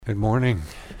Good morning.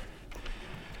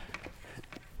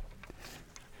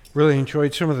 Really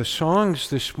enjoyed some of the songs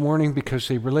this morning because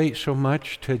they relate so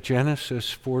much to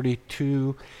Genesis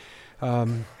 42.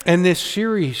 And this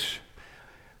series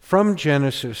from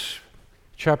Genesis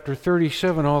chapter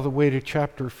 37 all the way to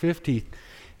chapter 50.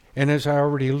 And as I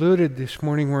already alluded this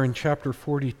morning, we're in chapter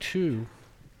 42.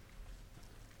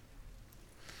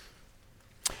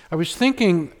 I was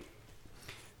thinking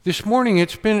this morning,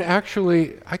 it's been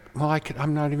actually,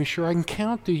 I'm not even sure I can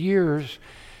count the years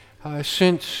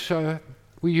since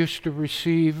we used to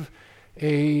receive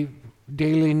a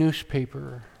daily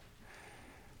newspaper.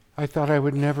 I thought I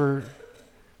would never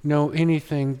know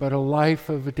anything but a life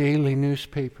of a daily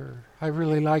newspaper. I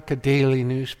really like a daily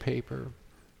newspaper.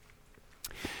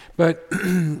 But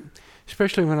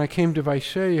especially when I came to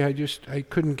Visalia, I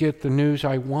couldn't get the news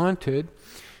I wanted,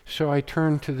 so I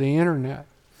turned to the internet.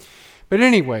 But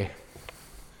anyway,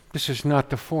 this is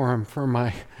not the forum for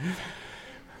my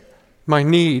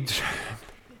needs.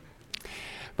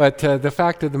 But the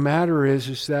fact of the matter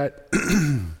is that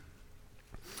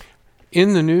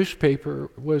in the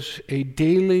newspaper was a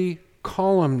daily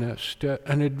columnist,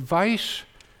 an advice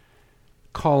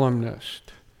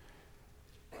columnist.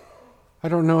 I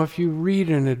don't know if you read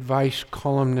an advice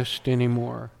columnist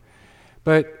anymore,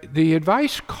 but the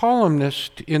advice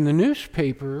columnist in the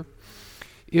newspaper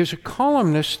is a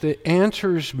columnist that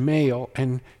answers mail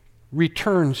and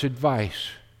returns advice.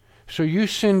 So you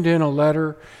send in a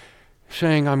letter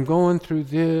saying, I'm going through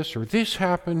this, or this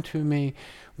happened to me.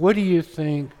 What do you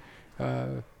think?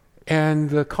 And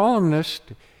the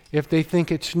columnist, if they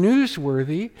think it's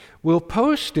newsworthy, will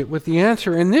post it with the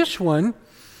answer. And this one,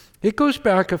 it goes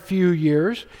back a few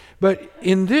years, but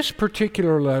in this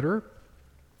particular letter,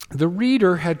 the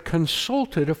reader had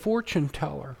consulted a fortune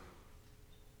teller.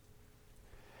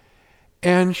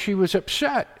 And she was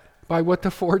upset by what the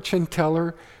fortune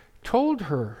teller told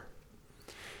her.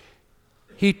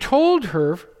 He told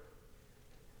her,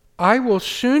 I will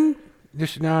soon,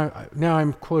 now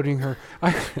I'm quoting her,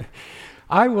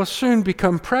 I will soon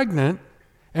become pregnant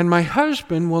and my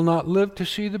husband will not live to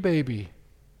see the baby.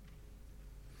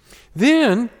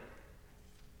 Then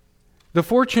the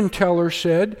fortune teller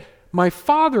said, my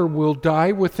father will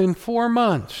die within 4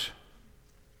 months.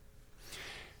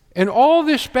 And all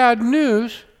this bad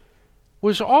news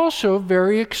was also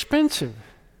very expensive.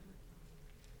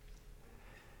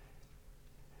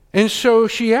 And so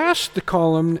she asked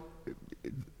the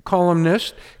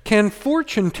columnist, can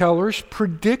fortune tellers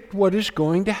predict what is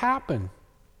going to happen?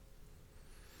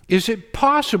 Is it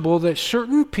possible that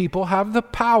certain people have the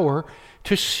power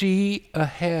to see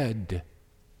ahead?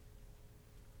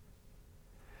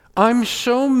 I'm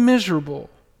so miserable,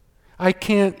 I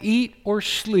can't eat or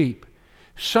sleep.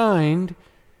 Signed,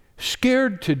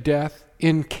 Scared to Death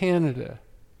in Canada.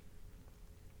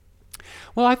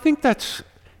 Well, I think that's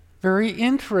very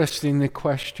interesting, the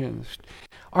questions.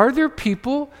 Are there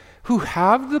people who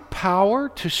have the power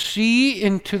to see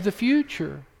into the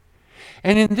future?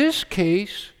 And in this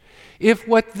case, if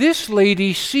what this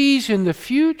lady sees in the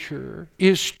future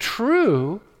is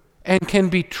true and can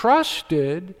be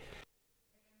trusted,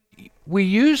 we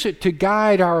use it to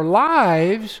guide our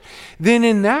lives, then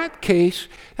in that case,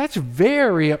 that's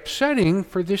very upsetting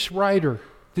for this writer,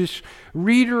 this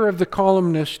reader of the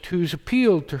columnist who's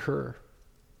appealed to her.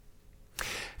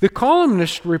 The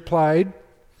columnist replied,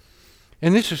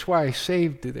 and this is why I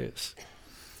saved this,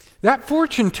 that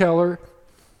fortune teller,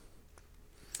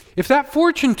 if that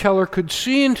fortune teller could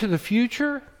see into the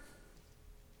future,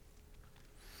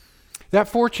 that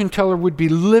fortune teller would be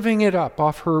living it up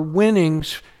off her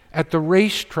winnings at the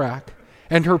racetrack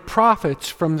and her profits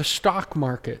from the stock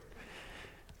market.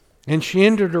 And she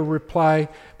ended her reply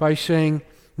by saying,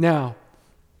 now,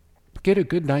 get a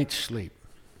good night's sleep.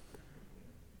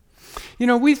 You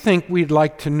know, we think we'd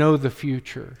like to know the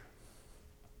future.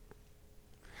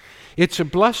 It's a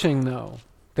blessing, though,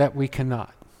 that we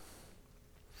cannot.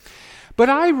 But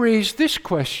I raise this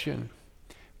question,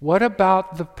 what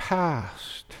about the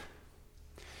past?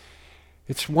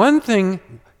 It's one thing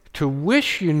to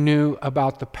wish you knew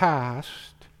about the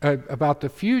past, about the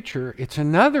future. It's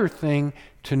another thing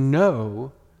to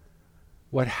know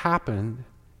what happened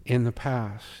in the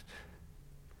past.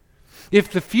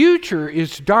 If the future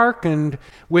is darkened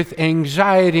with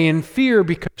anxiety and fear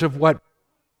because of what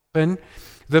happened,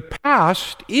 the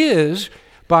past is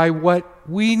by what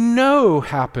we know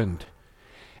happened.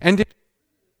 And it's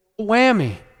a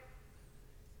whammy.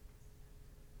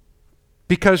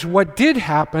 Because what did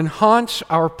happen haunts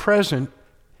our present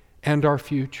and our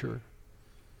future.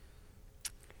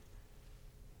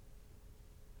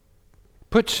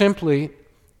 Put simply,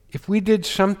 if we did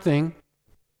something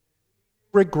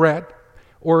regret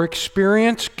or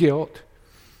experience guilt,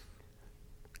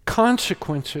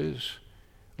 consequences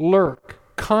lurk,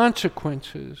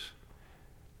 consequences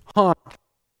haunt,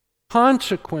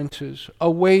 consequences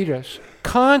await us,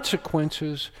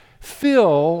 consequences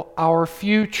fill our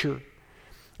future.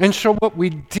 And so what we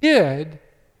did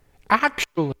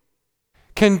actually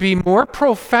can be more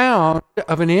profound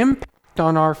of an impact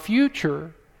on our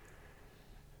future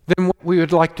than what we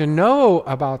would like to know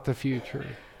about the future,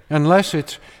 unless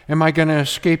it's, am I going to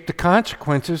escape the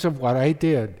consequences of what I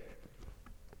did?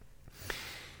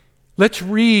 Let's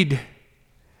read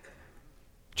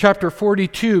chapter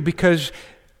 42, because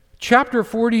chapter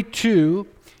 42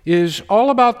 is all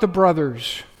about the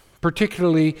brothers,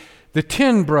 particularly the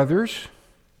 10 brothers,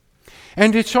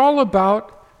 and it's all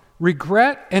about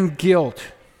regret and guilt.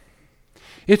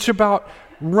 It's about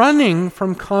running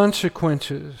from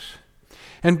consequences.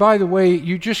 And by the way,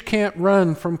 you just can't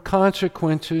run from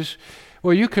consequences.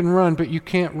 Well, you can run, but you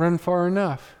can't run far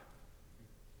enough.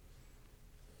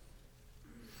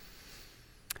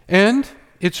 And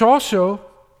it's also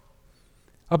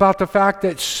about the fact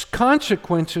that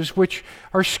consequences, which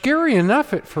are scary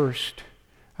enough at first.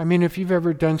 I mean, if you've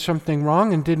ever done something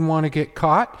wrong and didn't want to get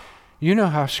caught, you know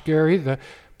how scary the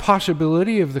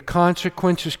possibility of the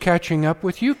consequences catching up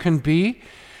with you can be.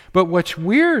 But what's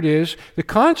weird is the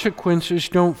consequences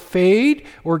don't fade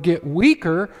or get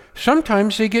weaker.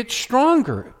 Sometimes they get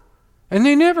stronger, and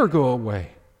they never go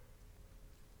away.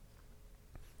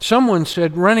 Someone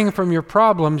said running from your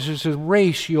problems is a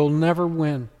race you'll never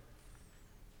win.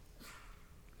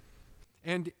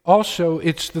 And also,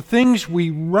 it's the things we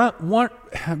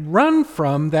run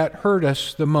from that hurt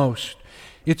us the most.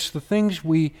 It's the things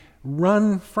we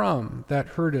run from that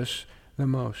hurt us the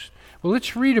most. Well,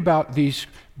 let's read about these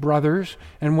brothers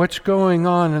and what's going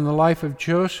on in the life of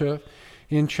Joseph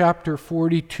in chapter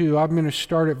 42. I'm going to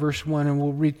start at verse 1 and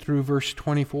we'll read through verse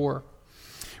 24.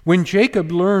 When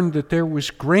Jacob learned that there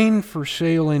was grain for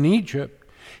sale in Egypt,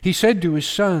 he said to his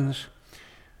sons,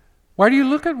 "Why do you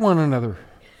look at one another?"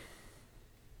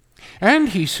 And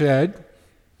he said,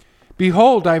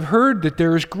 "Behold, I've heard that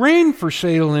there is grain for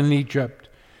sale in Egypt.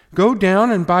 Go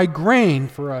down and buy grain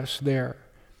for us there,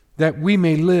 that we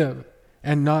may live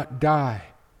and not die."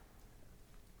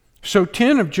 So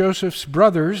 10 of Joseph's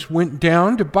brothers went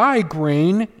down to buy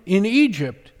grain in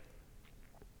Egypt.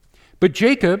 But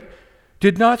Jacob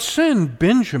did not send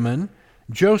Benjamin,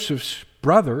 Joseph's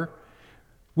brother,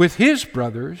 with his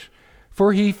brothers,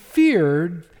 for he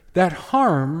feared that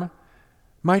harm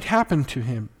might happen to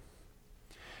him.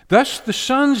 Thus the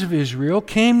sons of Israel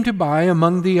came to buy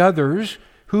among the others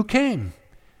who came,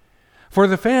 for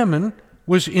the famine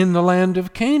was in the land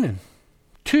of Canaan,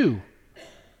 too.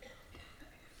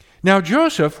 Now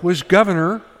Joseph was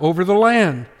governor over the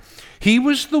land. He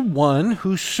was the one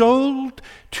who sold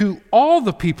to all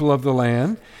the people of the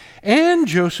land, and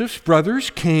Joseph's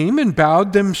brothers came and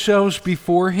bowed themselves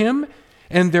before him,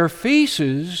 and their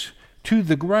faces to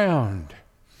the ground.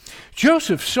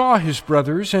 Joseph saw his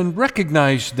brothers and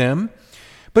recognized them,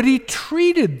 but he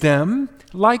treated them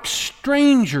like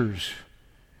strangers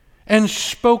and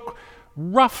spoke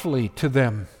roughly to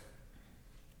them.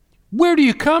 "Where do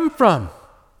you come from?"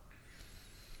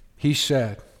 he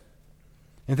said.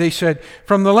 And they said,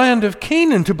 "From the land of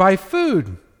Canaan to buy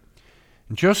food."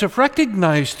 And Joseph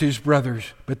recognized his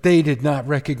brothers, but they did not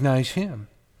recognize him.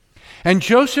 And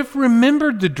Joseph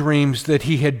remembered the dreams that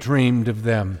he had dreamed of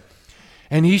them.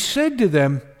 And he said to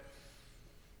them,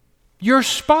 "You're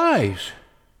spies.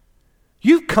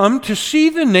 You've come to see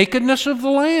the nakedness of the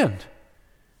land."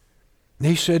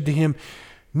 They said to him,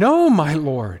 "No, my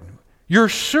lord, your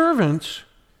servants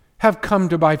have come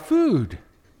to buy food.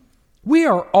 We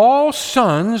are all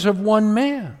sons of one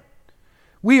man.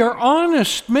 We are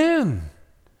honest men.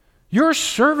 Your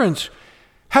servants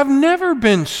have never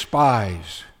been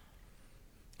spies."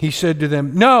 He said to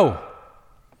them, "No,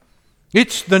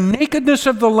 it's the nakedness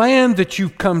of the land that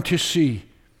you've come to see."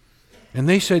 And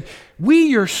they said, "We,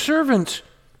 your servants,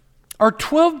 are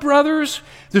 12 brothers,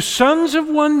 the sons of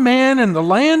one man in the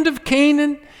land of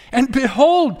Canaan. And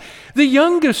behold, the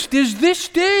youngest is this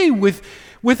day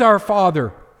with our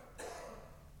father,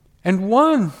 and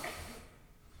one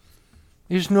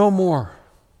is no more."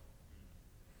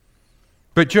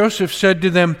 But Joseph said to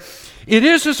them, "It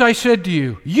is as I said to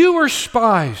you. You are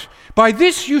spies. By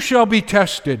this you shall be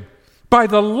tested. By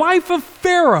the life of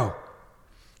Pharaoh,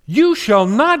 you shall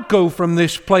not go from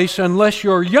this place unless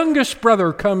your youngest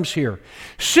brother comes here.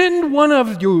 Send one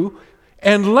of you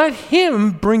and let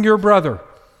him bring your brother,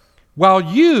 while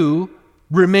you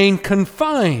remain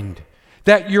confined,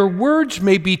 that your words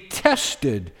may be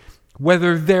tested,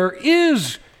 whether there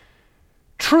is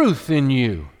truth in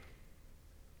you.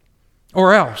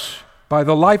 Or else, by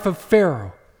the life of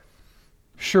Pharaoh,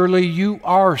 surely you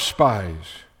are spies.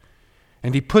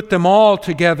 And he put them all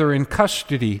together in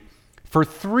custody for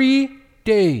 3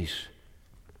 days.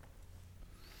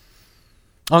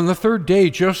 On the third day,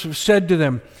 Joseph said to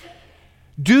them,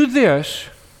 "Do this,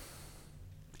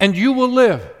 and you will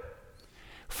live,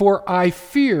 for I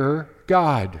fear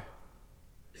God.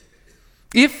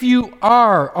 If you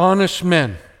are honest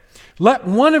men, let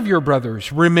one of your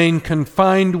brothers remain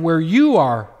confined where you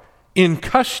are in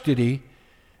custody,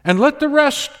 and let the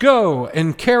rest go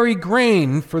and carry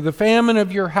grain for the famine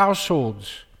of your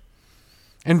households.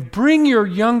 And bring your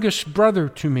youngest brother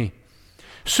to me,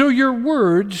 so your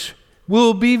words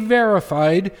will be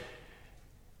verified,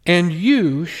 and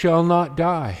you shall not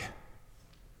die."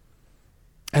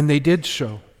 And they did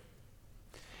so.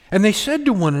 And they said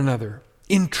to one another,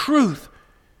 "In truth,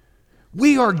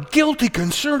 we are guilty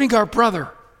concerning our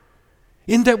brother,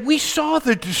 in that we saw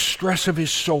the distress of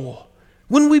his soul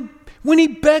when he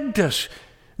begged us.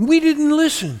 We didn't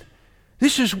listen.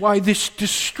 This is why this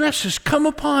distress has come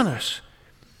upon us."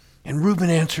 And Reuben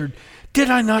answered, "Did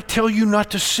I not tell you not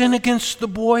to sin against the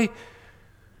boy?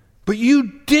 But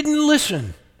you didn't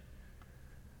listen.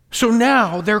 So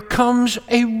now there comes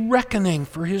a reckoning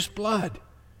for his blood."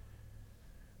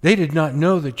 They did not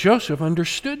know that Joseph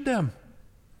understood them,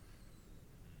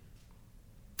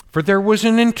 for there was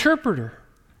an interpreter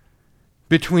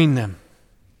between them.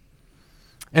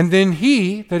 And then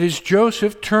he, that is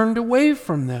Joseph, turned away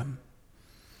from them.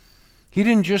 He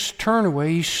didn't just turn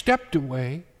away, he stepped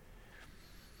away,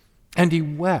 and he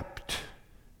wept.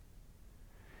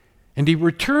 And he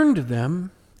returned to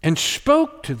them and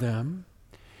spoke to them,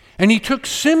 and he took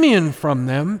Simeon from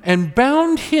them and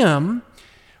bound him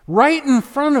right in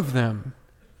front of them.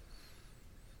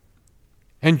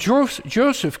 And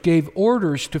Joseph gave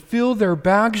orders to fill their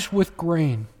bags with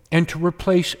grain and to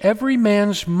replace every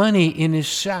man's money in his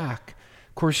sack.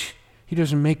 Of course, he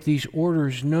doesn't make these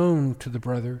orders known to the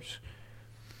brothers.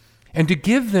 And to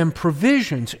give them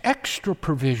provisions, extra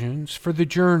provisions for the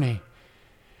journey.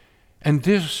 And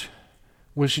this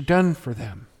was done for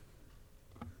them.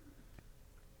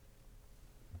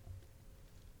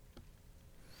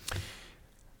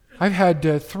 I've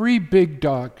had 3 big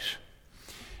dogs.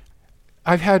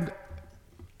 I've had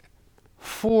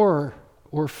 4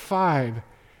 or 5.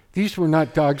 These were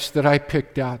not dogs that I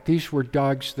picked out. These were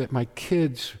dogs that my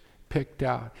kids picked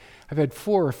out. I've had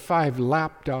 4 or 5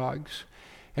 lap dogs.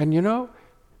 And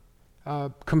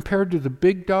compared to the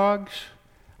big dogs,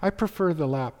 I prefer the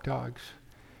lap dogs.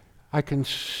 I can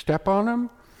step on them,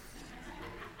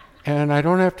 and I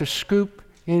don't have to scoop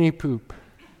any poop,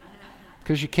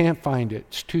 because you can't find it.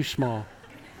 It's too small.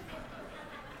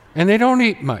 And they don't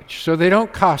eat much, so they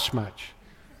don't cost much.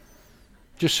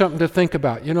 Just something to think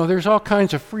about. There's all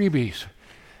kinds of freebies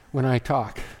when I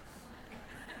talk.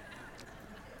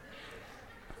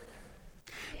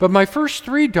 But my first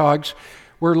 3 dogs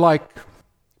were like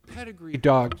pedigree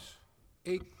dogs,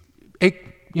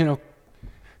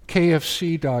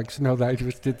 KFC dogs. No, I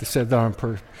just said that on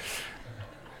purpose.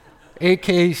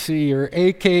 AKC or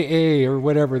AKA or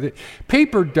whatever. The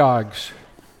paper dogs,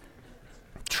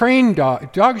 trained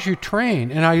dogs you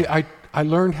train. And I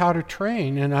learned how to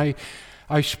train, and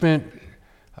I spent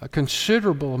a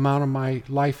considerable amount of my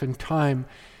life and time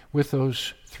with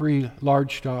those 3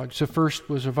 large dogs. The first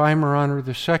was a Weimaraner,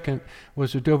 the second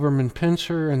was a Doberman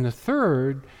Pinscher, and the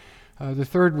third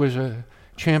was a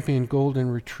champion golden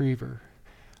retriever.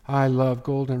 I love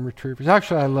golden retrievers.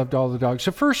 Actually, I loved all the dogs.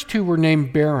 The first 2 were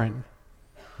named Baron.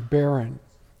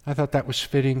 I thought that was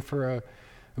fitting for a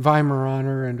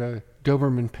Weimaraner and a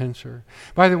Doberman Pinscher.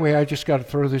 By the way, I just got to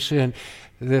throw this in.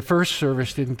 The first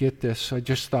service didn't get this, so I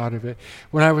just thought of it.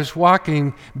 When I was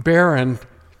walking Baron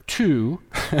 2,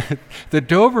 the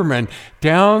Doberman,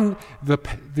 down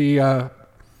the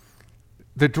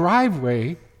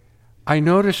driveway, I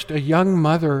noticed a young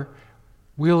mother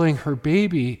wheeling her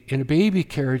baby in a baby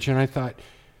carriage, and I thought,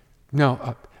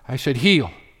 no, I said, heel,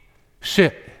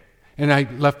 sit. And I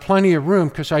left plenty of room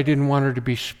because I didn't want her to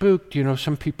be spooked.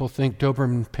 Some people think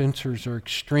Doberman Pinschers are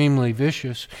extremely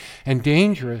vicious and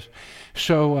dangerous.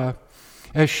 So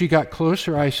as she got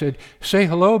closer, I said, "Say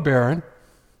hello, Baron."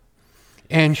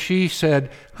 And she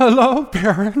said, "Hello,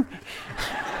 Baron."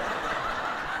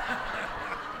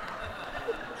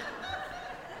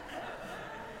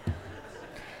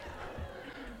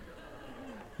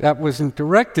 That wasn't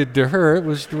directed to her. It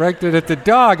was directed at the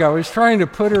dog. I was trying to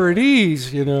put her at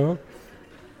ease,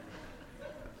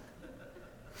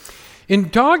 In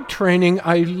dog training,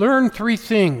 I learned 3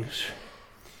 things,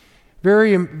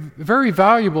 very, very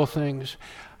valuable things.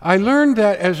 I learned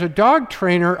that as a dog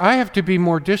trainer, I have to be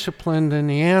more disciplined than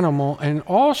the animal, and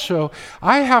also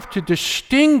I have to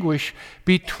distinguish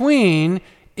between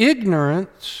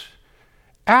ignorance,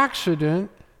 accident,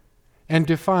 and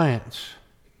defiance.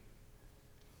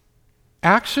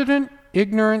 Accident,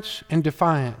 ignorance, and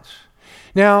defiance.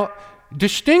 Now,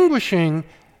 distinguishing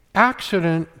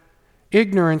accident,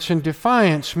 ignorance, and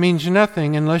defiance means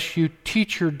nothing unless you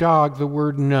teach your dog the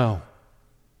word no.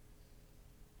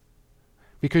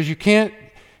 Because you can't,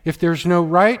 if there's no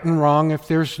right and wrong, if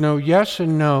there's no yes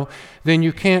and no, then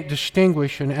you can't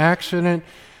distinguish an accident,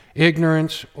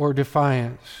 ignorance, or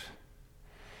defiance.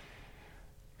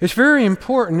 It's very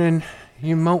important, and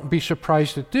you won't be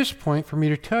surprised at this point for me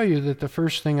to tell you that the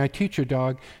first thing I teach a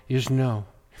dog is no.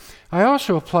 I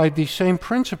also applied these same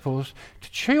principles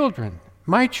to children,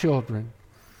 my children.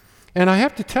 And I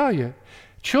have to tell you,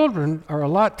 children are a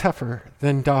lot tougher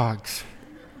than dogs.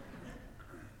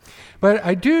 But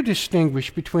I do distinguish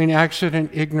between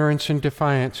accident, ignorance, and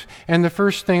defiance. And the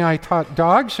first thing I taught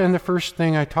dogs and the first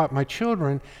thing I taught my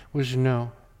children was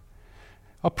no.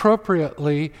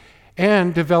 Appropriately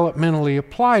and developmentally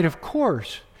applied, of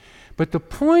course. But the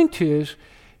point is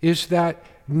that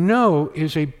no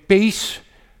is a base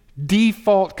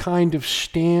default kind of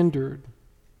standard.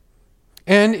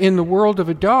 And in the world of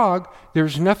a dog,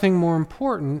 there's nothing more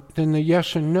important than the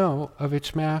yes and no of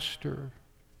its master.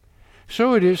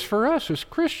 So it is for us as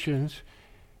Christians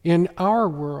in our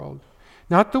world.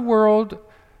 Not the world,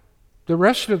 the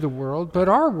rest of the world, but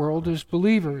our world as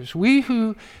believers. We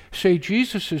who say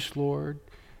Jesus is Lord,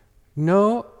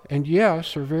 no and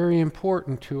yes are very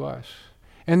important to us.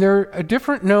 And they're a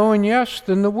different no and yes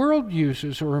than the world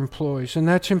uses or employs, and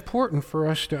that's important for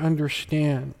us to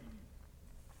understand.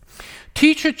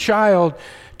 Teach a child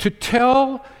to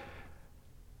tell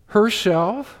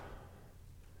herself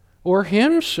or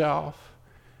himself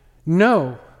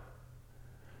no.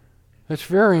 That's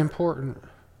very important.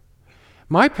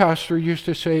 My pastor used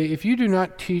to say, if you do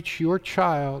not teach your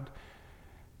child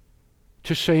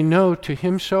to say no to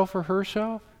himself or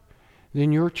herself,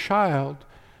 then your child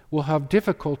will have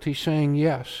difficulty saying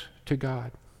yes to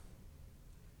God.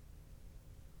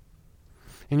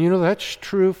 And you know, that's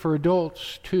true for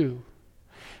adults too.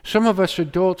 Some of us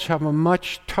adults have a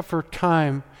much tougher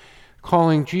time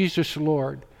calling Jesus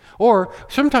Lord. Or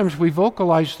sometimes we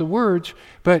vocalize the words,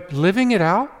 but living it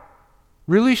out,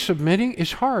 really submitting,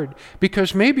 is hard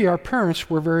because maybe our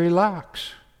parents were very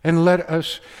lax and let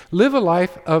us live a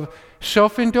life of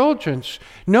self-indulgence.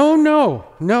 No,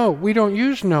 we don't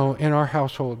use no in our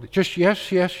household. Just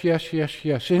yes, yes, yes, yes,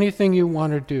 yes. Anything you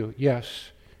want to do,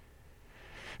 yes.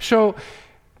 So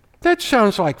that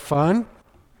sounds like fun.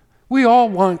 We all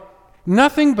want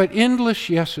nothing but endless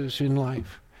yeses in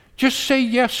life. Just say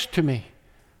yes to me.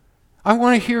 I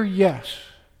want to hear yes.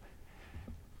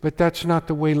 But that's not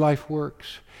the way life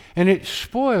works. And it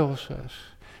spoils us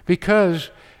because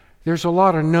there's a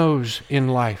lot of no's in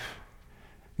life.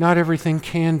 Not everything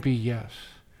can be yes.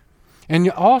 And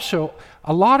also,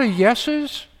 a lot of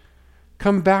yeses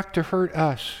come back to hurt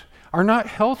us, are not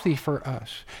healthy for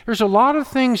us. There's a lot of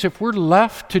things, if we're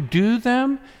left to do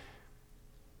them,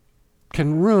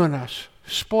 can ruin us,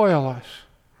 spoil us.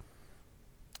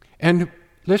 And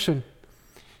listen,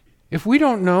 if we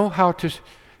don't know how to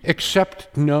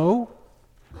accept no,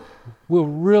 we'll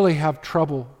really have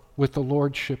trouble with the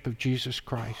lordship of Jesus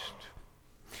Christ.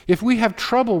 If we have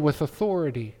trouble with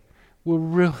authority, we'll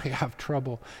really have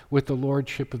trouble with the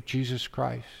lordship of Jesus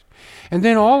Christ. And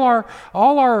then all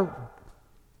our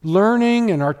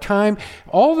learning and our time,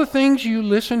 all the things you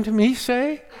listen to me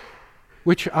say,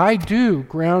 which I do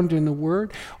ground in the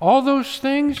Word, all those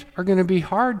things are going to be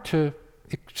hard to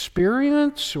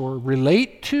experience or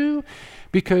relate to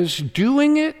because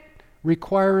doing it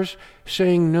requires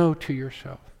saying no to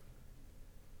yourself.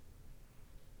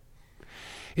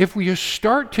 If we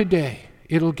start today,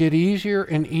 it'll get easier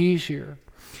and easier.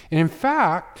 And in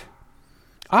fact,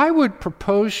 I would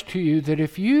propose to you that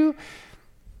if you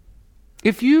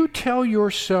tell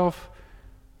yourself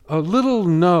a little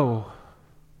no,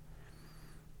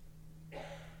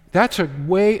 that's a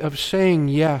way of saying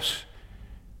yes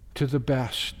to the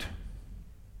best.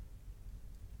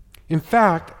 In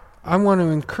fact, I want to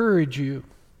encourage you.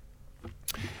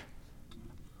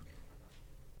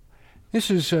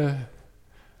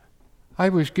 I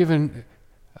was given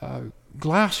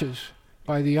glasses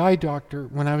by the eye doctor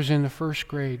when I was in the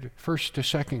first to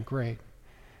second grade.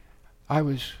 I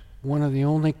was one of the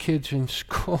only kids in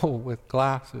school with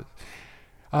glasses.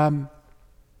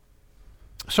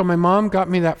 So my mom got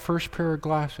me that first pair of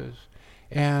glasses,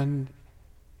 and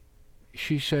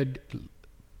she said,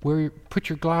 put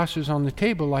your glasses on the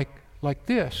table like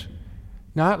this.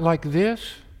 Not like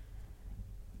this,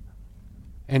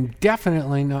 and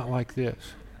definitely not like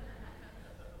this.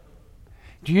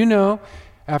 Do you know,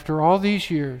 after all these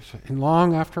years, and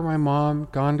long after my mom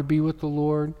gone to be with the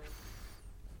Lord,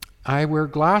 I wear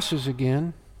glasses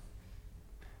again.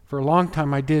 For a long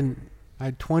time I didn't. I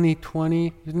had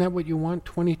 20/20. Isn't that what you want,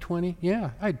 20/20?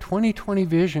 Yeah, I had 20/20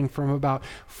 vision from about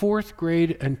 4th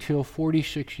grade until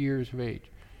 46 years of age.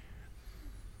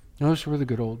 Those were the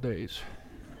good old days.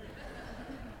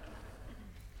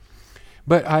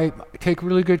 But I take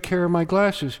really good care of my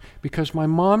glasses because my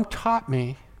mom taught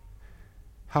me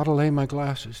how to lay my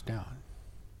glasses down.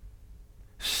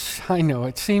 I know,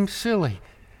 it seems silly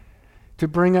to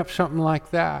bring up something like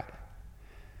that.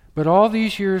 But all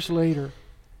these years later,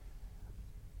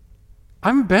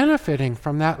 I'm benefiting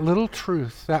from that little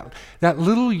truth, that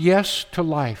little yes to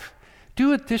life.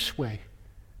 Do it this way.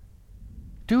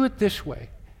 Do it this way.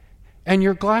 And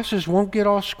your glasses won't get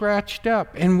all scratched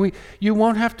up. And you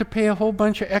won't have to pay a whole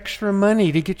bunch of extra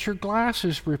money to get your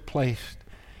glasses replaced.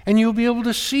 And you'll be able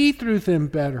to see through them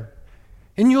better.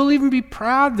 And you'll even be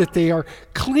proud that they are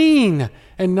clean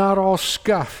and not all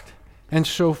scuffed and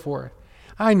so forth.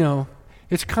 I know,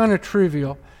 it's kind of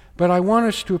trivial, but I want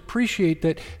us to appreciate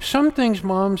that some things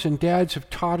moms and dads have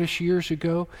taught us years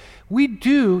ago, we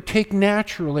do take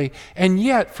naturally, and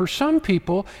yet for some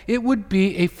people it would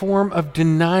be a form of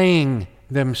denying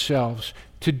themselves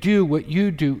to do what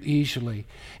you do easily.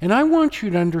 And I want you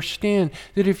to understand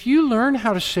that if you learn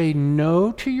how to say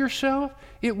no to yourself,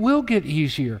 it will get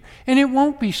easier, and it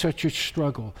won't be such a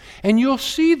struggle. And you'll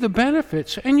see the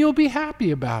benefits, and you'll be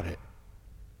happy about it.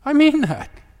 I mean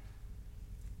that.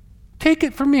 Take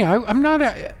it from me.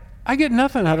 I get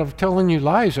nothing out of telling you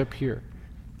lies up here.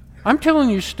 I'm telling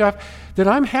you stuff that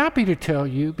I'm happy to tell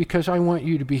you because I want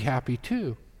you to be happy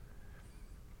too.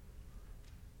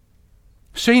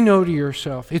 Say no to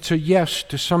yourself. It's a yes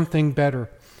to something better.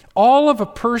 All of a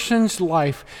person's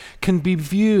life can be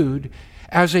viewed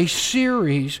as a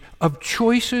series of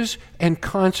choices and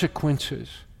consequences.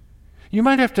 You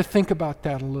might have to think about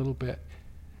that a little bit.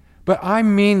 But I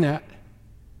mean that.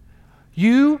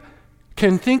 You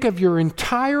can think of your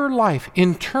entire life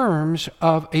in terms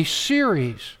of a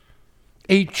series,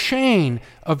 a chain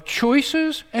of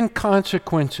choices and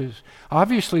consequences.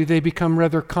 Obviously, they become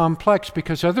rather complex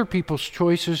because other people's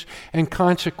choices and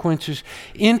consequences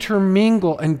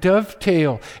intermingle and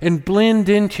dovetail and blend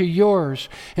into yours.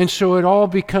 And so it all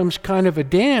becomes kind of a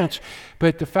dance.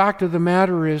 But the fact of the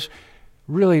matter is,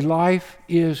 really, life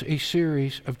is a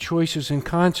series of choices and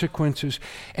consequences.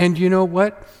 And you know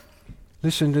what?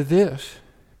 Listen to this.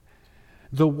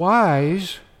 The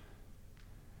wise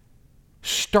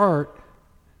start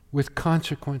with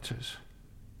consequences,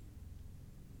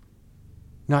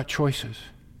 not choices.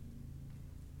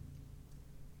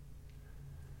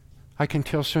 I can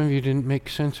tell some of you didn't make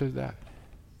sense of that.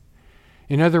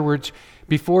 In other words,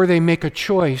 before they make a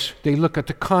choice, they look at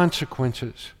the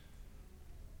consequences.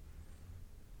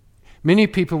 Many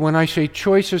people, when I say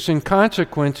choices and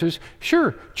consequences,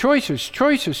 sure, choices,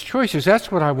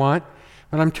 that's what I want.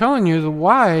 But I'm telling you, the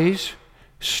wise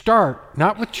start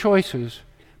not with choices,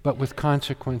 but with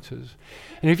consequences.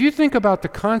 And if you think about the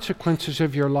consequences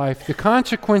of your life, the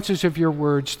consequences of your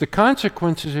words, the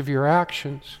consequences of your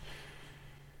actions,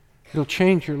 it'll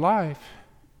change your life.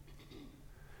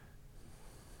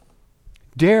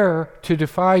 Dare to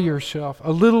defy yourself.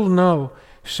 A little no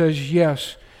says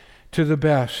yes to the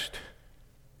best.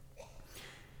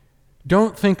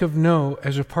 Don't think of no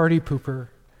as a party pooper.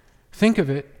 Think of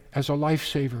it as a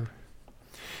lifesaver.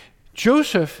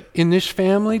 Joseph, in this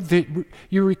family,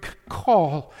 you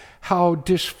recall how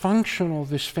dysfunctional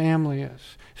this family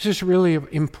is. This is really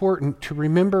important to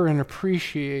remember and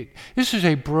appreciate. This is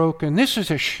a broken, this is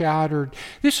a shattered,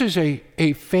 this is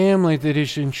a family that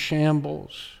is in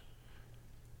shambles.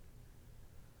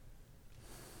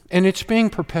 And it's being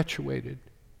perpetuated.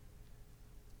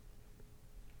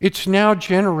 It's now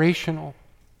generational.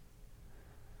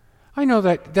 I know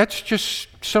that that's just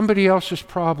somebody else's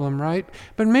problem, right?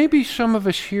 But maybe some of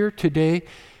us here today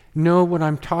know what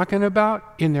I'm talking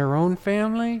about in their own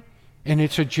family, and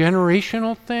it's a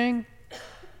generational thing,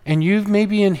 and you've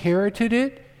maybe inherited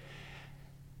it,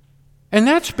 and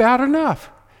that's bad enough.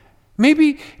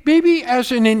 Maybe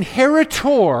as an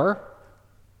inheritor,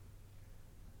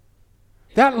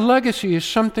 that legacy is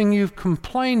something you've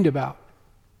complained about.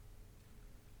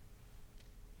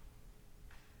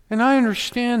 And I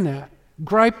understand that,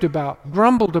 griped about,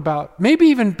 grumbled about, maybe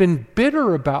even been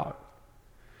bitter about,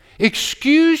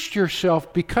 excused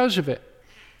yourself because of it.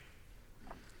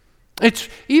 It's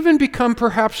even become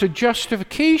perhaps a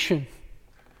justification.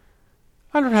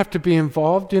 I don't have to be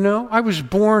involved, I was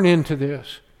born into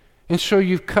this. And so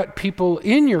you've cut people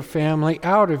in your family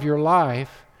out of your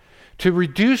life to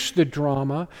reduce the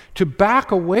drama, to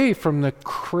back away from the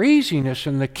craziness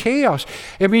and the chaos.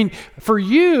 I mean, for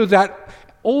you, that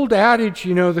old adage,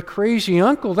 the crazy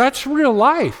uncle, that's real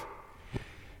life.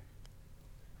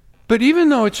 But even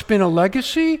though it's been a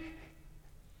legacy,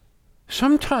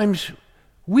 sometimes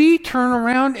we turn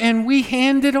around and we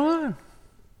hand it on.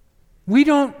 We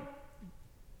don't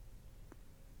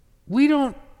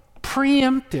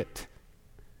preempt it.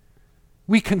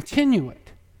 We continue it.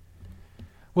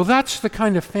 Well, that's the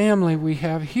kind of family we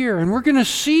have here. And we're going to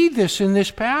see this in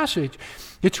this passage.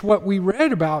 It's what we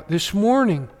read about this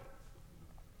morning.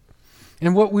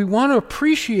 And what we want to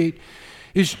appreciate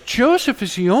is Joseph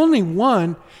is the only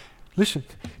one. Listen,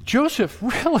 Joseph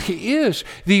really is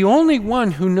the only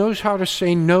one who knows how to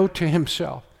say no to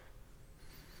himself.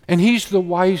 And he's the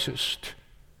wisest.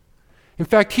 In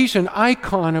fact, he's an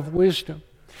icon of wisdom.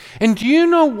 And do you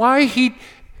know why he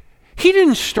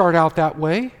didn't start out that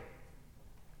way?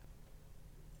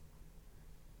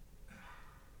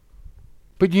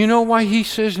 But you know why he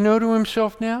says no to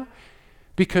himself now?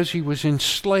 Because he was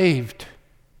enslaved.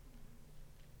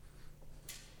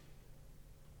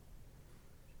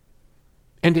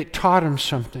 And it taught him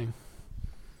something.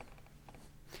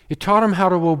 It taught him how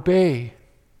to obey.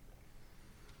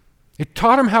 It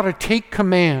taught him how to take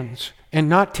commands and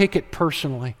not take it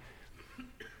personally.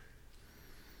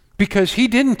 Because he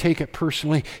didn't take it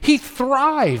personally. He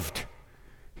thrived.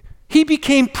 He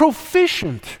became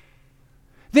proficient.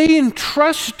 They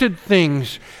entrusted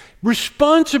things,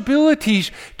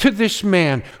 responsibilities to this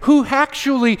man who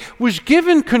actually was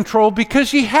given control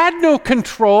because he had no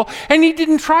control and he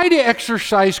didn't try to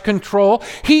exercise control.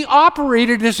 He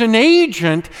operated as an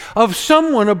agent of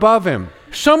someone above him,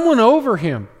 someone over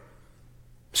him,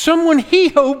 someone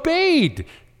he obeyed.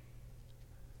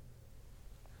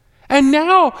 And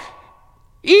now,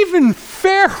 even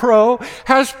Pharaoh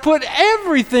has put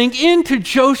everything into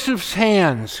Joseph's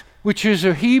hands, which is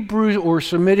a Hebrew or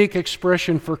Semitic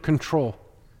expression for control.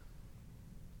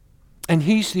 And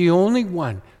he's the only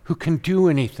one who can do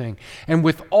anything. And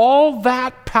with all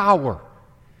that power,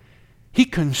 he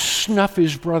can snuff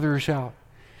his brothers out.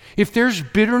 If there's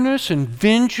bitterness and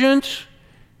vengeance,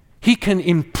 he can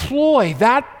employ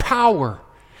that power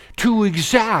to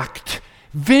exact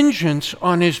vengeance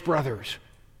on his brothers.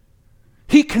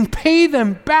 He can pay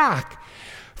them back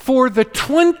for the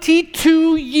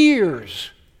 22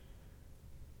 years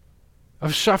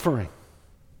of suffering.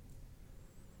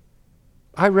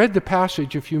 I read the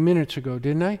passage a few minutes ago,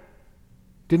 didn't I?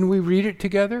 Didn't we read it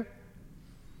together?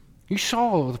 You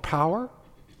saw all the power.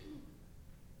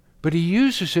 But he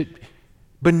uses it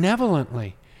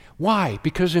benevolently. Why?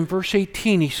 Because in verse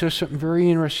 18 he says something very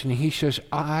interesting. He says,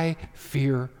 I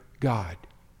fear God.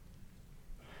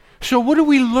 So what do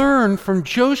we learn from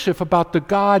Joseph about the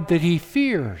God that he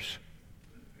fears?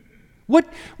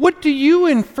 What do you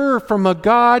infer from a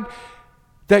God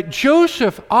that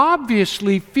Joseph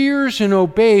obviously fears and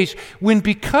obeys when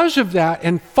because of that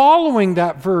and following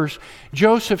that verse,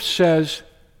 Joseph says,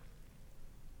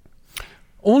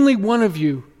 only one of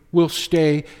you will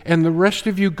stay and the rest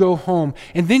of you go home.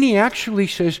 And then he actually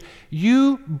says,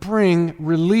 you bring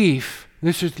relief.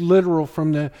 This is literal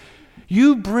from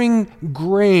you bring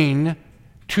grain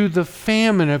to the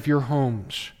famine of your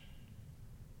homes.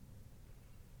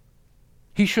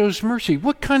 He shows mercy.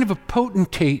 What kind of a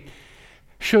potentate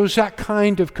shows that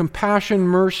kind of compassion,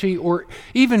 mercy, or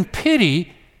even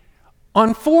pity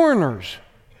on foreigners?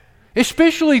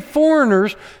 Especially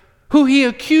foreigners who he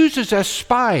accuses as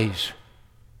spies.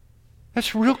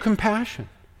 That's real compassion.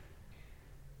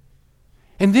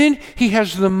 And then he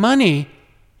has the money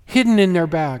hidden in their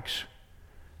bags.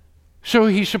 So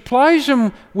he supplies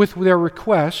them with their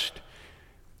request.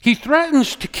 He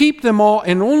threatens to keep them all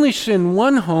and only send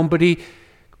one home, but he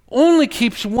only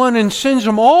keeps one and sends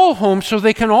them all home so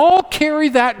they can all carry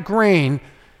that grain,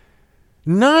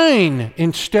 9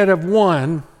 instead of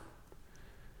 1,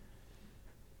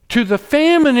 to the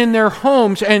famine in their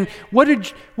homes. And what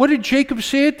did Jacob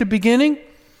say at the beginning?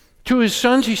 To his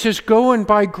sons, he says, go and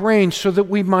buy grain so that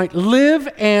we might live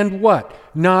and what?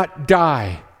 Not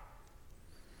die.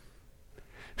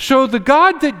 So the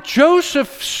God that Joseph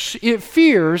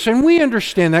fears, and we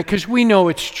understand that because we know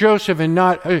it's Joseph and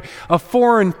not a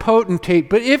foreign potentate,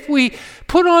 but if we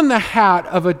put on the hat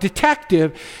of a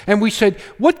detective and we said,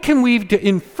 what can we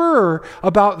infer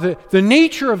about the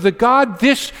nature of the God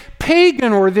this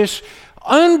pagan or this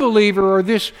unbeliever or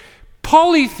this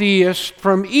polytheist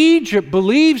from Egypt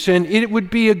believes in, it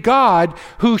would be a God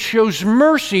who shows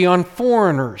mercy on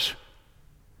foreigners.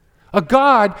 A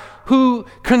God who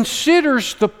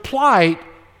considers the plight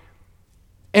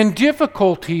and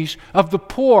difficulties of the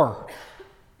poor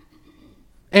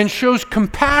and shows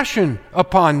compassion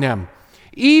upon them,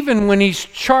 even when He's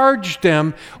charged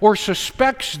them or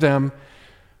suspects them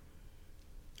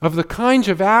of the kinds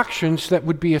of actions that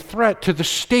would be a threat to the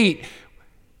state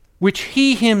which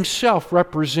He Himself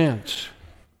represents.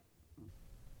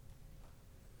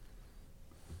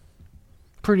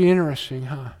 Pretty interesting,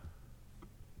 huh?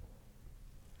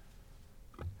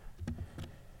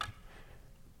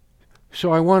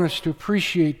 So I want us to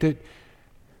appreciate that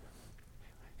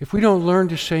if we don't learn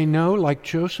to say no like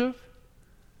Joseph,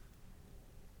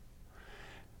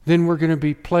 then we're going to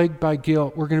be plagued by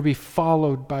guilt. We're going to be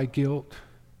followed by guilt.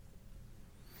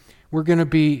 We're going to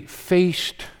be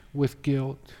faced with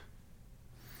guilt.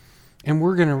 And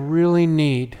we're going to really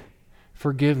need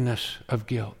forgiveness of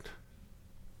guilt.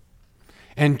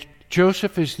 And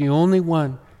Joseph is the only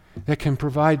one that can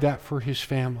provide that for his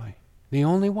family. The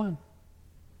only one.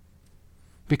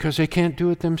 Because they can't do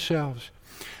it themselves.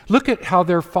 Look at how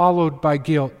they're followed by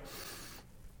guilt.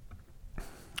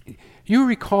 You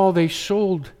recall they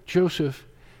sold Joseph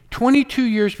 22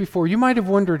 years before. You might have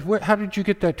wondered, how did you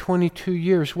get that 22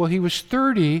 years? Well, he was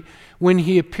 30 when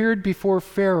he appeared before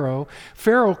Pharaoh.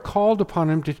 Pharaoh called upon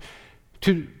him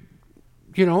to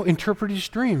interpret his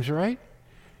dreams, right?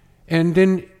 And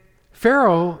then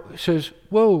Pharaoh says,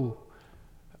 whoa,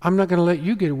 I'm not going to let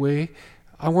you get away.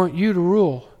 I want you to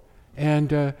rule.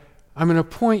 And I'm going to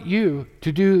appoint you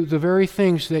to do the very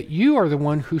things that you are the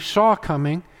one who saw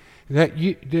coming, that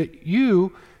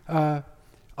you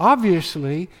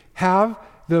obviously have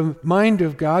the mind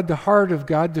of God, the heart of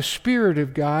God, the Spirit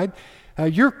of God.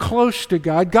 You're close to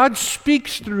God. God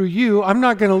speaks through you. I'm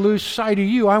not going to lose sight of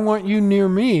you. I want you near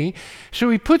me. So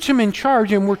he puts him in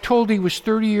charge, and we're told he was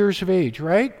 30 years of age,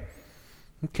 right?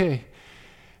 Okay.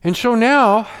 And so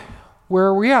now, where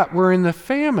are we at? We're in the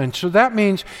famine. So that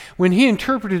means when he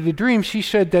interpreted the dreams, he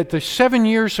said that the 7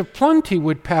 years of plenty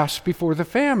would pass before the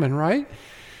famine, right?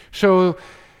 So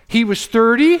he was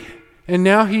 30, and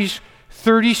now he's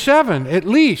 37 at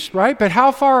least, right? But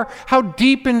how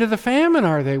deep into the famine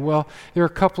are they? Well, they're a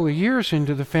couple of years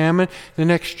into the famine. The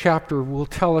next chapter will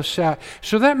tell us that.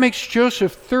 So that makes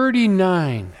Joseph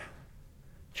 39.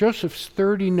 Joseph's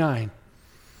 39.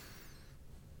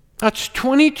 That's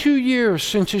 22 years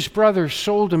since his brothers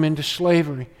sold him into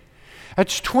slavery.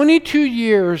 That's 22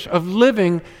 years of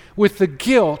living with the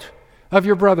guilt of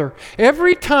your brother.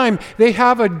 Every time they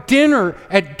have a dinner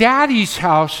at Daddy's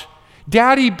house,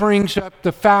 Daddy brings up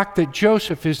the fact that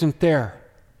Joseph isn't there.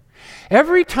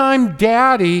 Every time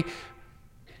Daddy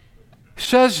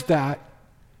says that,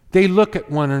 they look at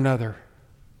one another.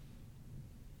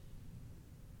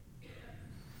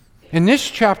 And this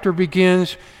chapter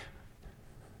begins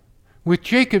with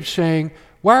Jacob saying,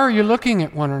 why are you looking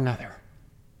at one another?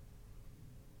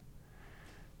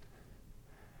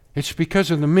 It's because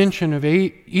of the mention of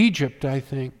Egypt, I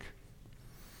think.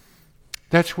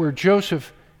 That's where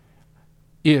Joseph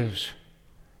is.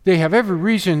 They have every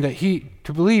reason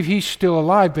to believe he's still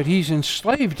alive, but he's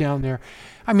enslaved down there.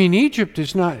 I mean, Egypt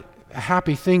is not a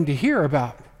happy thing to hear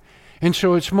about. And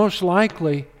so it's most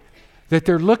likely that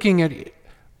they're looking at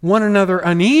one another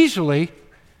uneasily,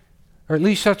 or at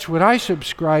least that's what I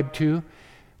subscribe to,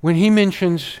 when he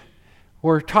mentions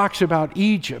or talks about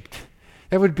Egypt.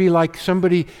 That would be like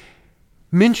somebody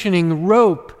mentioning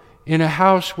rope in a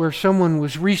house where someone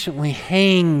was recently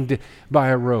hanged by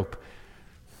a rope.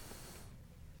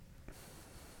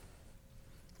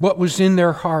 What was in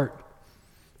their heart,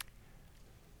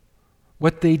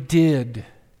 what they did,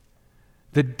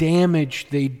 the damage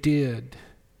they did,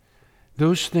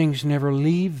 those things never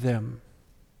leave them.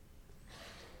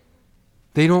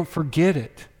 They don't forget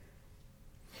it.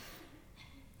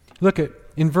 Look at,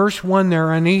 in verse 1,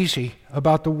 they're uneasy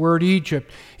about the word Egypt.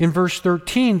 In verse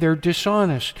 13, they're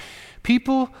dishonest.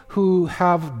 People who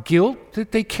have guilt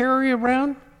that they carry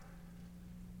around,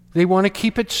 they want to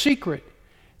keep it secret.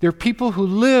 They're people who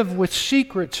live with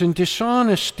secrets and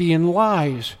dishonesty and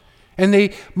lies. And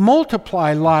they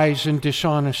multiply lies and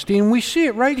dishonesty. And we see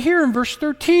it right here in verse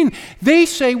 13. They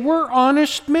say, we're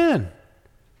honest men.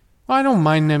 Well, I don't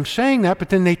mind them saying that, but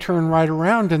then they turn right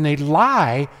around and they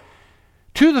lie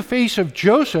to the face of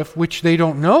Joseph, which they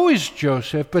don't know is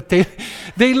Joseph, but they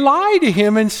lie to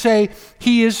him and say,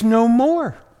 he is no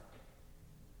more.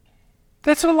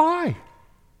 That's a lie.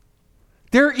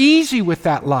 They're easy with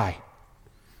that lie.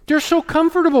 They're so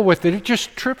comfortable with it, it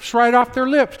just trips right off their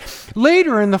lips.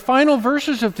 Later, in the final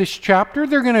verses of this chapter,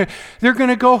 they're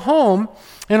gonna go home,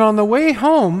 and on the way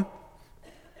home,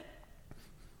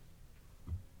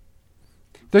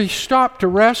 They stop to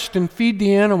rest and feed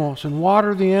the animals and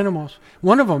water the animals.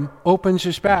 One of them opens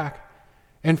his back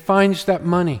and finds that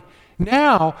money.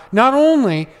 Now, not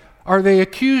only are they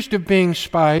accused of being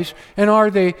spies and are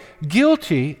they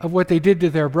guilty of what they did to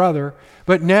their brother,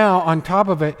 but now, on top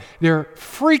of it, they're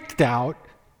freaked out.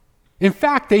 In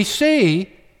fact, they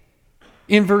say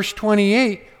in verse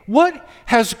 28, "What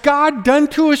has God done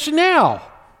to us now?"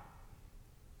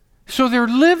 So they're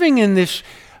living in this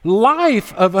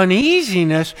life of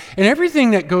uneasiness, and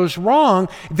everything that goes wrong,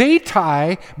 they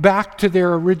tie back to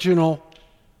their original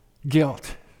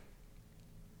guilt.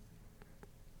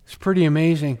 It's pretty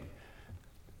amazing.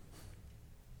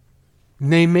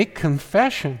 And they make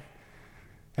confession,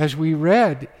 as we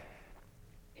read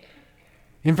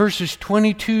in verses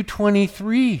 22,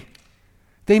 23.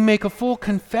 They make a full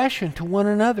confession to one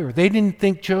another. They didn't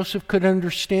think Joseph could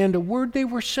understand a word they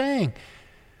were saying.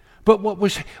 But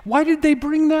why did they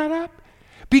bring that up?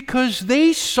 Because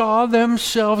they saw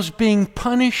themselves being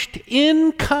punished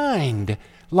in kind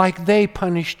like they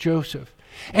punished Joseph.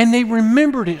 And they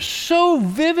remembered it so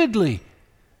vividly.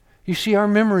 You see, our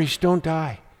memories don't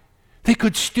die. They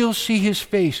could still see his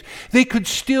face. They could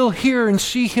still hear and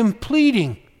see him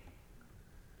pleading.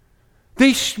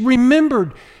 They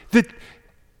remembered that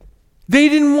they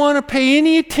didn't want to pay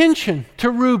any attention to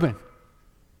Reuben.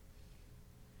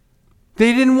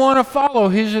 They didn't want to follow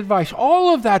his advice.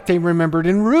 All of that they remembered,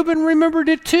 and Reuben remembered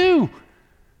it too.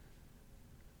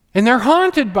 And they're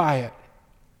haunted by it.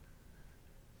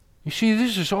 You see,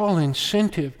 this is all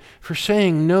incentive for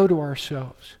saying no to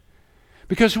ourselves.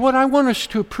 Because what I want us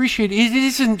to appreciate, it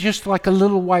isn't just like a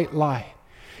little white lie.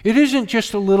 It isn't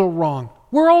just a little wrong.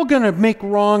 We're all going to make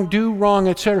wrong, do wrong,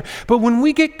 etc. But when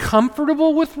we get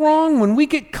comfortable with wrong, when we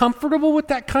get comfortable with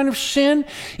that kind of sin,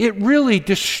 it really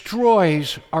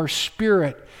destroys our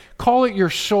spirit. Call it your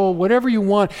soul, whatever you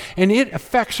want, and it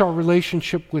affects our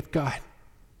relationship with God.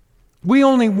 We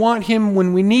only want him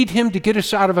when we need him to get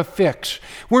us out of a fix.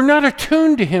 We're not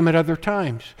attuned to him at other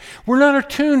times. We're not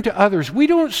attuned to others. We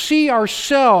don't see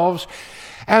ourselves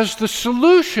as the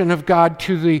solution of God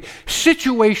to the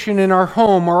situation in our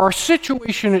home or our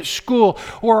situation at school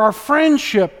or our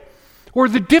friendship or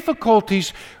the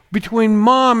difficulties between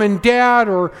mom and dad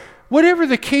or whatever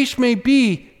the case may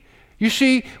be. You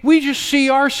see, we just see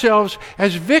ourselves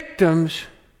as victims.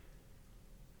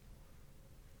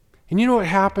 And you know what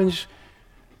happens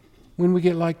when we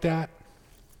get like that?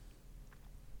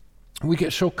 We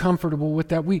get so comfortable with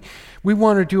that. We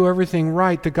want to do everything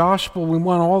right. The gospel, we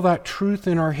want all that truth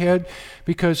in our head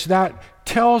because that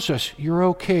tells us you're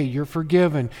okay, you're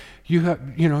forgiven. You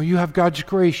have God's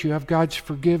grace, you have God's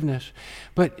forgiveness.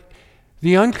 But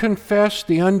the unconfessed,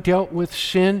 the undealt with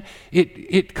sin,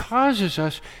 it causes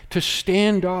us to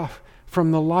stand off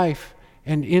from the life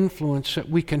and influence that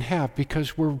we can have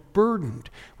because we're burdened.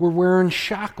 We're wearing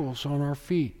shackles on our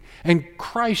feet. And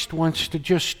Christ wants to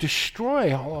just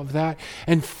destroy all of that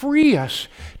and free us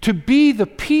to be the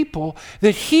people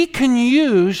that he can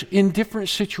use in different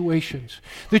situations.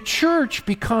 The church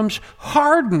becomes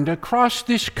hardened across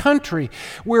this country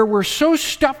where we're so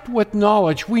stuffed with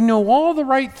knowledge. We know all the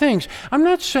right things. I'm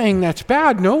not saying that's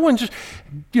bad. No one's,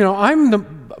 I'm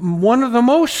one of the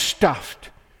most stuffed.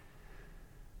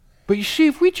 But you see,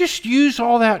 if we just use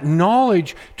all that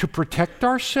knowledge to protect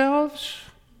ourselves,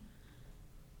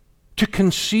 to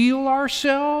conceal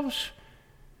ourselves,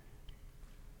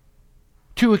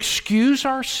 to excuse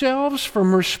ourselves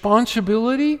from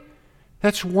responsibility,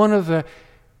 that's one of the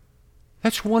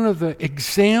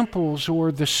examples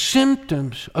or the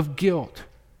symptoms of guilt.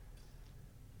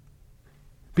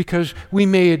 Because we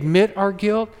may admit our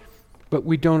guilt, but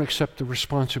we don't accept the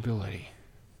responsibility.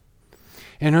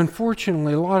 And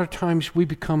unfortunately, a lot of times we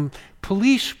become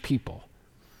police people.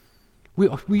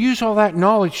 We use all that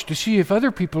knowledge to see if other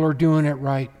people are doing it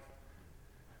right.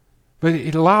 But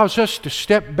it allows us to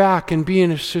step back and be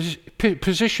in a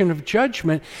position of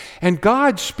judgment. And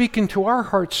God's speaking to our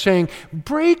hearts saying,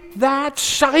 break that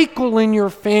cycle in your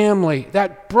family,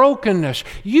 that brokenness.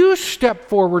 You step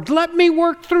forward. Let me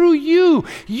work through you.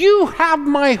 You have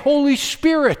my Holy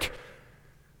Spirit.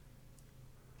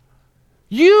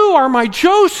 You are my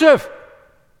Joseph.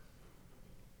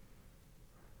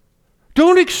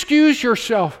 Don't excuse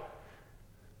yourself.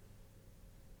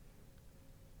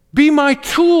 Be my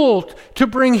tool to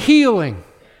bring healing.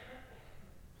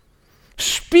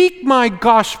 Speak my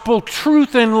gospel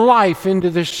truth and life into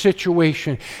this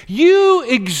situation. You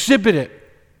exhibit it.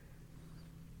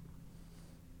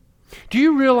 Do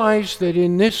you realize that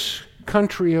in this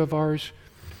country of ours,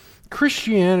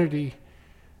 Christianity,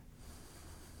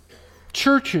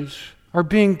 churches are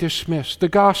being dismissed, the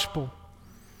gospel.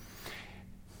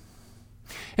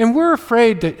 And we're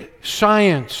afraid that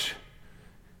science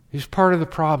is part of the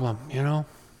problem, you know.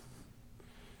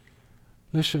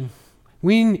 Listen,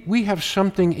 we have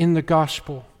something in the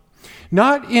gospel,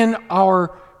 not in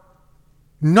our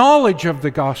knowledge of the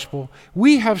gospel.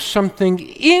 We have something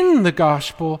in the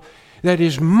gospel that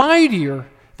is mightier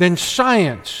than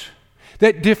science,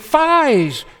 that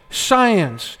defies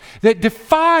science, that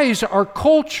defies our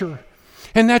culture,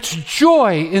 and that's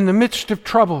joy in the midst of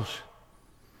troubles.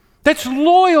 That's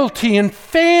loyalty and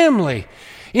family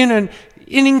in an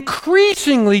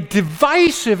increasingly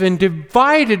divisive and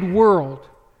divided world.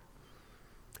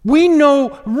 We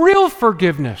know real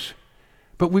forgiveness,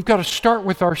 but we've got to start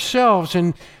with ourselves,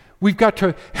 and we've got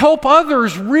to help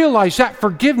others realize that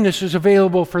forgiveness is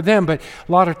available for them. But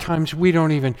a lot of times we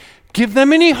don't even give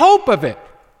them any hope of it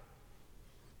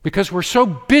because we're so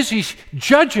busy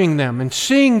judging them and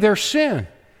seeing their sin.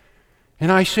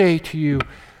 And I say to you,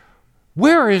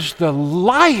 where is the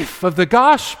life of the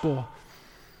gospel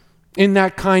in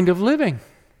that kind of living?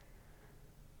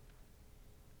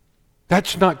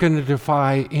 That's not going to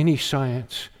defy any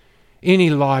science, any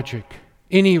logic,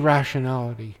 any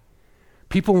rationality.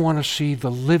 People want to see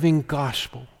the living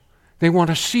gospel. They want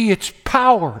to see its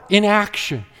power in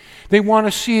action. They want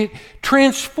to see it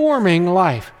transforming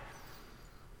life.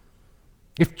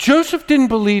 If Joseph didn't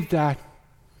believe that,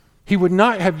 he would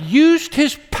not have used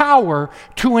his power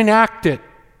to enact it.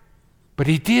 But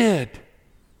he did.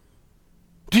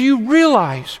 Do you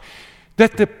realize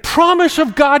that the promise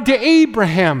of God to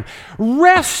Abraham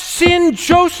rests in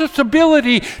Joseph's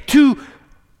ability to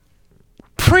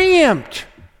preempt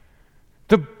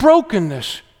the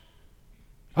brokenness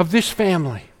of this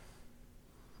family,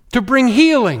 to bring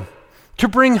healing, to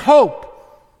bring hope,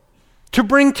 to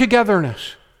bring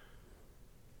togetherness?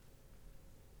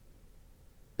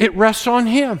 It rests on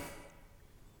him.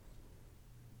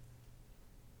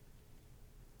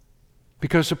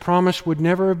 Because the promise would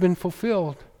never have been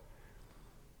fulfilled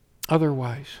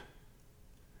otherwise.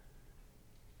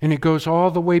 And it goes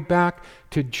all the way back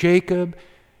to Jacob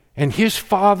and his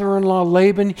father-in-law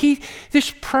Laban.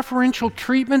 This preferential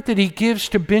treatment that he gives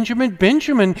to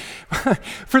Benjamin,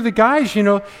 for the guys, you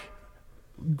know,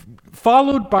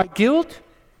 followed by guilt.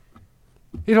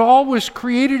 It all was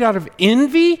created out of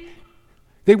envy.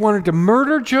 They wanted to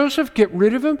murder Joseph, get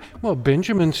rid of him. Well,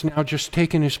 Benjamin's now just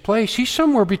taken his place. He's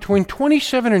somewhere between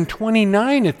 27 and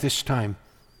 29 at this time.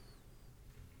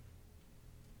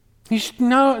 He's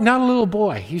not a little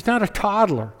boy. He's not a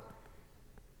toddler.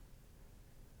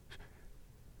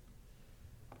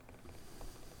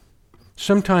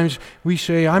 Sometimes we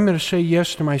say, I'm going to say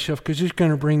yes to myself because it's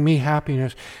going to bring me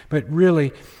happiness. But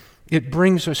really, it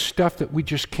brings us stuff that we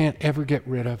just can't ever get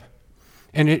rid of.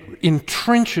 And it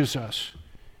entrenches us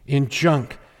in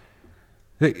junk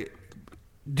that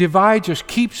divides us,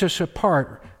 keeps us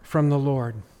apart from the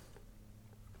Lord.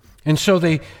 And so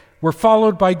they were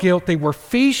followed by guilt. They were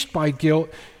faced by guilt.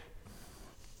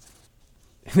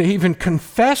 They even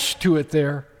confessed to it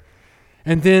there.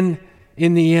 And then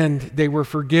in the end, they were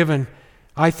forgiven.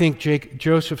 I think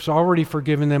Joseph's already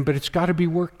forgiven them, but it's got to be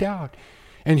worked out.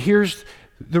 And here's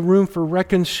the room for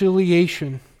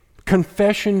reconciliation.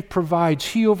 Confession provides.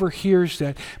 He overhears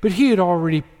that. But he had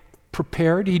already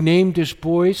prepared. He named his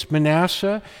boys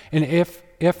Manasseh and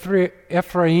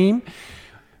Ephraim.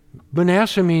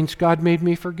 Manasseh means God made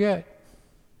me forget.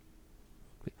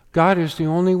 God is the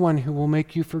only one who will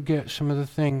make you forget some of the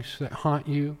things that haunt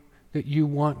you, that you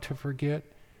want to forget,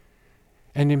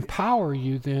 and empower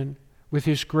you then with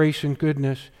His grace and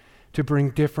goodness to bring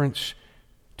difference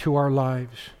to our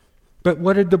lives. But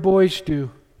what did the boys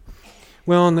do?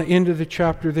 Well, in the end of the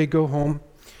chapter, they go home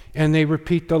and they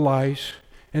repeat the lies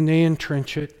and they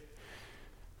entrench it.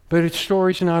 But its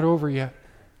story's not over yet.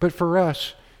 But for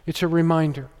us, it's a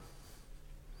reminder.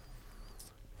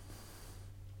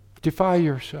 Defy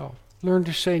yourself. Learn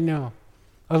to say no.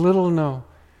 A little no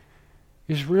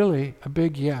is really a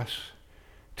big yes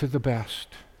to the best.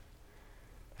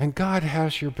 And God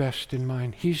has your best in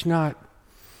mind. He's not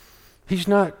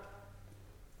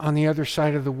on the other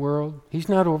side of the world. He's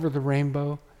not over the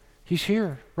rainbow. He's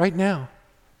here right now.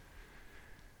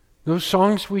 Those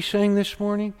songs we sang this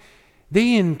morning,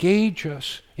 they engage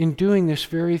us in doing this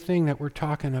very thing that we're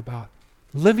talking about.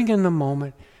 Living in the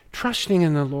moment, trusting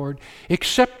in the Lord,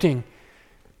 accepting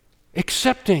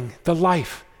the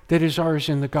life that is ours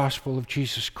in the gospel of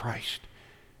Jesus Christ.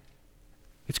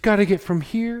 It's got to get from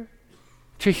here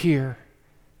to here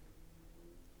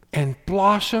and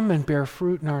blossom and bear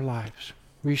fruit in our lives.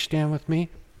 Will you stand with me?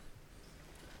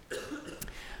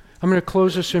 I'm going to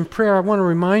close this in prayer. I want to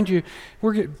remind you,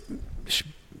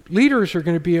 leaders are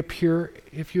going to be up here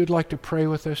if you would like to pray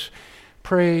with us.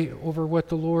 pray over what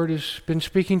the Lord has been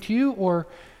speaking to you, or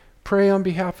pray on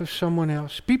behalf of someone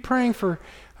else. Be praying for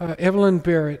Evelyn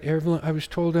Barrett. I was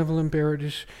told Evelyn Barrett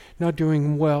is not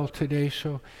doing well today,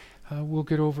 so we'll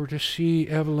get over to see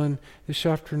Evelyn this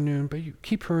afternoon, but you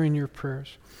keep her in your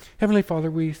prayers. Heavenly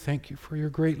Father, we thank you for your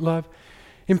great love.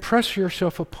 Impress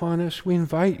yourself upon us. We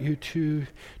invite you to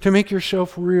make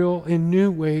yourself real in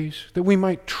new ways, that we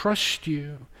might trust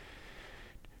you,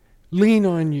 lean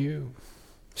on you,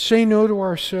 say no to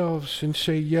ourselves and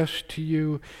say yes to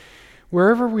you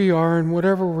wherever we are and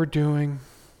whatever we're doing.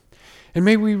 And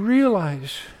may we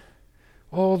realize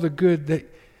all the good that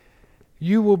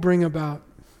you will bring about.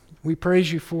 We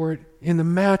praise you for it in the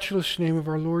matchless name of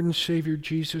our Lord and Savior,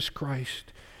 Jesus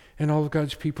Christ. And all of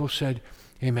God's people said,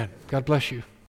 amen. God bless you.